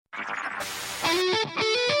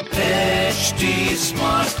HT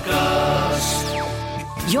Smartcast.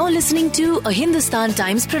 You're listening to a Hindustan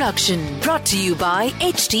Times production brought to you by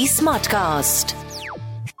HT Smartcast.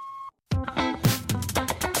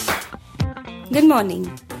 Good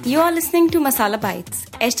morning. You are listening to Masala Bites,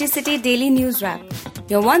 HT City Daily News Wrap,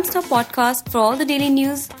 your one-stop podcast for all the daily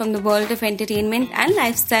news from the world of entertainment and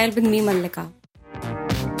lifestyle with me, Mallika.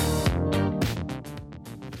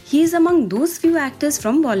 He is among those few actors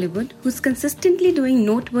from Bollywood who's consistently doing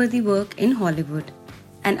noteworthy work in Hollywood.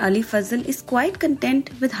 And Ali Fazal is quite content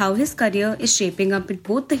with how his career is shaping up with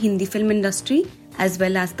both the Hindi film industry as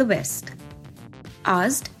well as the West.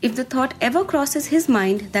 Asked if the thought ever crosses his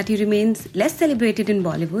mind that he remains less celebrated in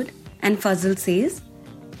Bollywood, and Fazal says,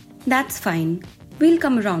 "That's fine, we'll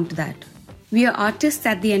come around to that. We are artists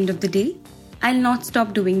at the end of the day. I'll not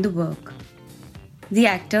stop doing the work." The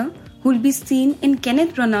actor, who'll be seen in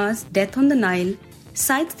Kenneth Branagh's Death on the Nile,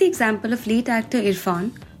 cites the example of late actor Irfan,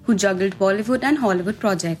 who juggled Bollywood and Hollywood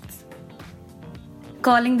projects.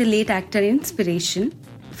 Calling the late actor an inspiration,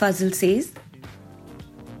 Fazal says,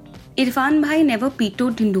 "Irfan Bhai never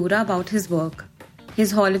vetoed Dhindora about his work. His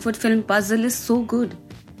Hollywood film Puzzle is so good.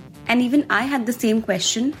 And even I had the same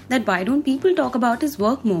question that why don't people talk about his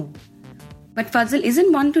work more?" But Fazal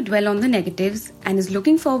isn't one to dwell on the negatives and is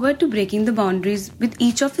looking forward to breaking the boundaries with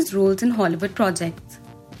each of his roles in Hollywood projects.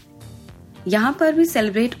 "Yahan par we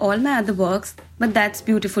celebrate all my other works, but that's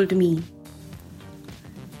beautiful to me.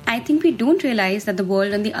 I think we don't realize that the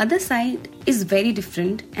world on the other side is very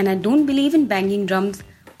different, and I don't believe in banging drums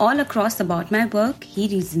all across about my work,"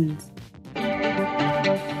 he reasons.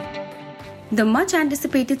 The much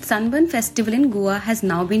anticipated Sunburn Festival in Goa has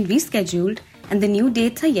now been rescheduled and the new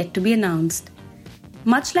dates are yet to be announced.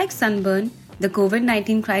 Much like Sunburn, the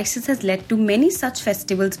COVID-19 crisis has led to many such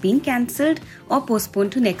festivals being cancelled or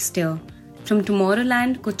postponed to next year, from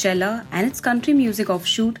Tomorrowland, Coachella and its country music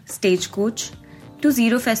offshoot, Stagecoach, to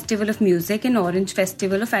Zero Festival of Music and Orange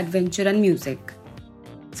Festival of Adventure and Music.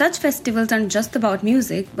 Such festivals aren't just about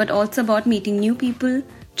music, but also about meeting new people,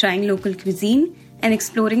 trying local cuisine, and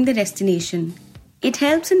exploring the destination. It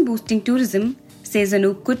helps in boosting tourism, says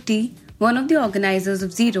Anup Kutti, one of the organizers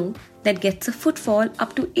of Zero, that gets a footfall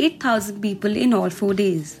up to 8,000 people in all 4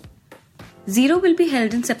 days. Zero will be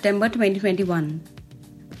held in September 2021.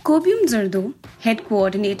 Kobyum Zardo, head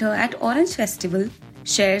coordinator at Orange Festival,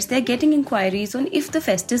 shares they're getting inquiries on if the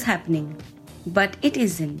fest is happening. But it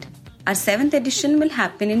isn't. Our 7th edition will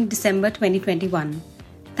happen in December 2021.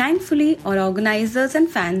 Thankfully, our organizers and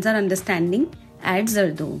fans are understanding, adds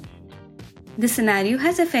Zardo. The scenario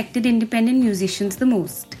has affected independent musicians the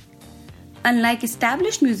most. Unlike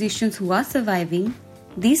established musicians who are surviving,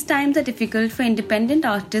 these times are difficult for independent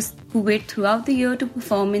artists who wait throughout the year to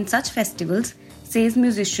perform in such festivals, says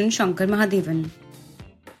musician Shankar Mahadevan.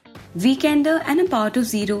 Weekender and a part of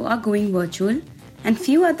Zero are going virtual, and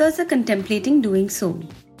few others are contemplating doing so.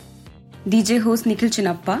 DJ host Nikhil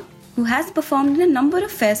Chinappa, who has performed in a number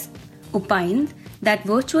of fests, opines that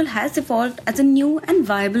virtual has evolved as a new and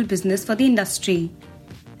viable business for the industry.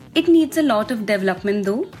 It needs a lot of development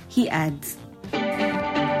though, he adds.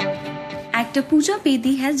 Actor Pooja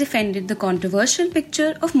Bedi has defended the controversial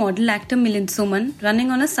picture of model actor Milind Soman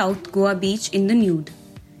running on a South Goa beach in the nude.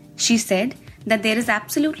 She said that there is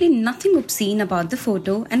absolutely nothing obscene about the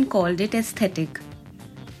photo and called it aesthetic.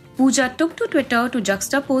 Pooja took to Twitter to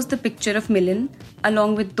juxtapose the picture of Milind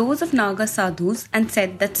along with those of Naga sadhus and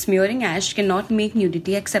said that smearing ash cannot make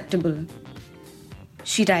nudity acceptable.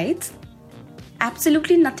 She writes,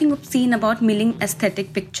 "Absolutely nothing obscene about Milind's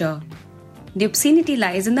aesthetic picture. The obscenity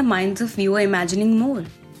lies in the minds of viewer imagining more.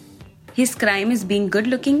 His crime is being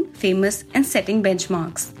good-looking, famous and setting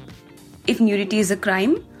benchmarks. If nudity is a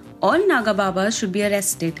crime, all Naga Babas should be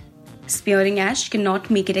arrested. Smearing ash cannot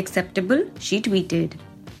make it acceptable," she tweeted.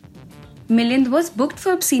 Milind was booked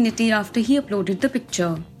for obscenity after he uploaded the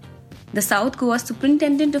picture. The South Goa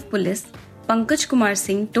Superintendent of Police, Pankaj Kumar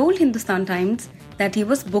Singh, told Hindustan Times that he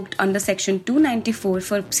was booked under Section 294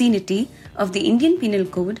 for obscenity of the Indian Penal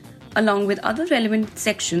Code, along with other relevant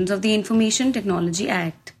sections of the Information Technology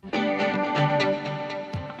Act.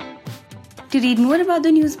 To read more about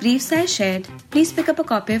the news briefs I shared, please pick up a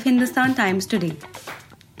copy of Hindustan Times today.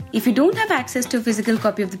 If you don't have access to a physical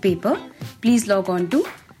copy of the paper, please log on to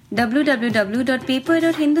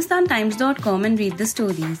www.paper.hindustantimes.com and read the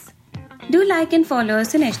stories. Do like and follow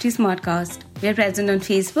us in HT Smartcast. We are present on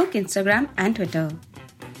Facebook, Instagram and Twitter.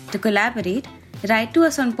 To collaborate, write to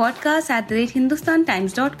us on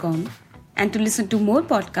podcast@hindustantimes.com, and to listen to more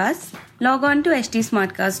podcasts, log on to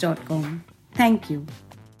htsmartcast.com. Thank you.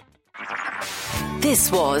 This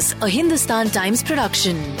was a Hindustan Times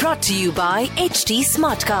production brought to you by HT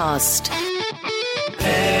Smartcast.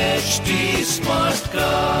 HT HT Smartcast.